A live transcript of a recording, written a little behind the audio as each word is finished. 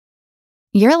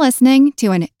You're listening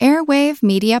to an Airwave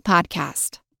Media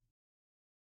Podcast.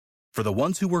 For the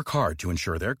ones who work hard to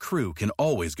ensure their crew can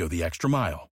always go the extra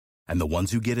mile, and the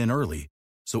ones who get in early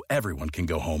so everyone can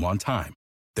go home on time,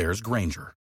 there's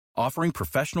Grainger, offering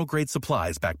professional-grade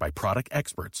supplies backed by product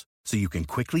experts so you can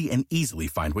quickly and easily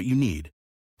find what you need.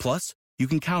 Plus, you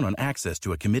can count on access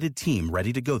to a committed team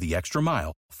ready to go the extra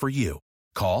mile for you.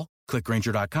 Call, click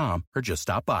Grainger.com, or just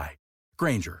stop by.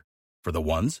 Grainger, for the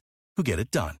ones who get it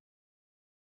done.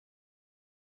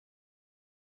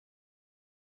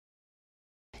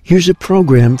 Here's a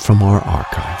program from our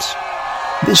archives.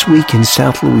 This week in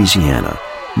South Louisiana,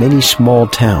 many small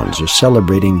towns are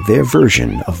celebrating their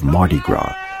version of Mardi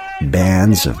Gras.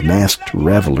 Bands of masked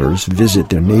revelers visit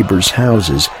their neighbors'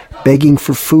 houses, begging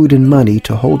for food and money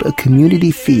to hold a community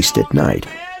feast at night.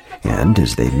 And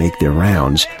as they make their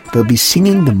rounds, they'll be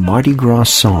singing the Mardi Gras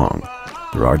song.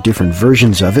 There are different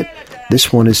versions of it.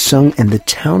 This one is sung in the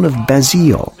town of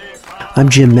Basile. I'm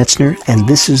Jim Metzner, and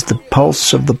this is the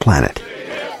Pulse of the Planet.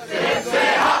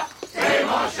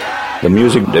 The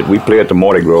music that we play at the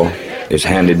Mardi Gras is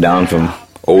handed down from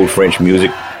old French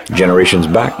music generations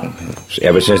back,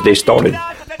 ever since they started.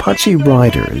 Patsy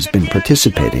Ryder has been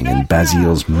participating in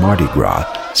Basile's Mardi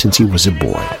Gras since he was a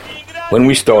boy. When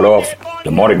we start off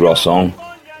the Mardi Gras song,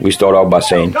 we start off by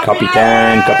saying,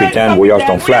 Capitaine, Capitaine, voyage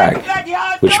ton flag,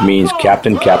 which means,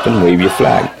 Captain, Captain, wave your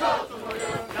flag.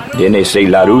 Then they say,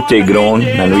 La route est grande,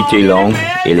 la nuit est longue,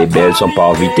 et les belles sont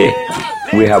pas invitées.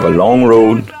 We have a long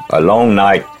road, a long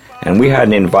night, and we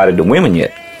hadn't invited the women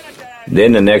yet.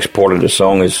 Then the next part of the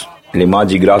song is Les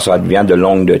Mardi Gras advient de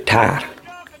longue de terre,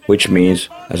 which means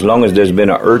as long as there's been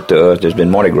an earth to us, there's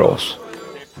been Mardi Gras.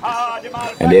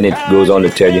 And then it goes on to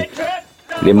tell you,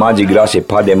 Les Mardi Gras c'est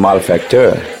pas des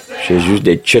malfaiteurs, c'est juste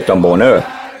des chits en bonheur.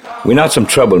 We're not some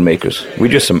troublemakers,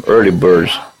 we're just some early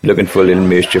birds looking for a little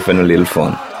mischief and a little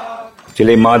fun. C'est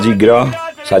les Mardi Gras,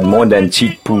 ça demande un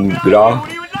petit peu gras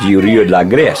du riz de la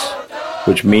graisse,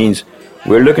 which means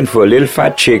we're looking for a little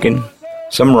fat chicken,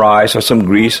 some rice or some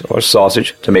grease or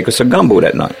sausage to make us a gumbo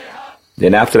that night.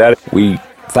 Then after that, we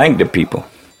thank the people.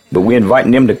 But we're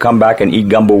inviting them to come back and eat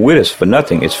gumbo with us for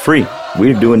nothing. It's free.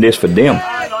 We're doing this for them.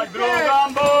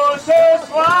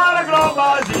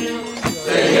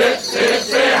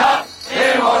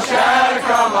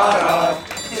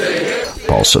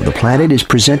 Pulse of the Planet is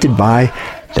presented by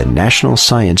the National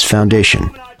Science Foundation.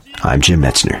 I'm Jim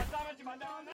Metzner.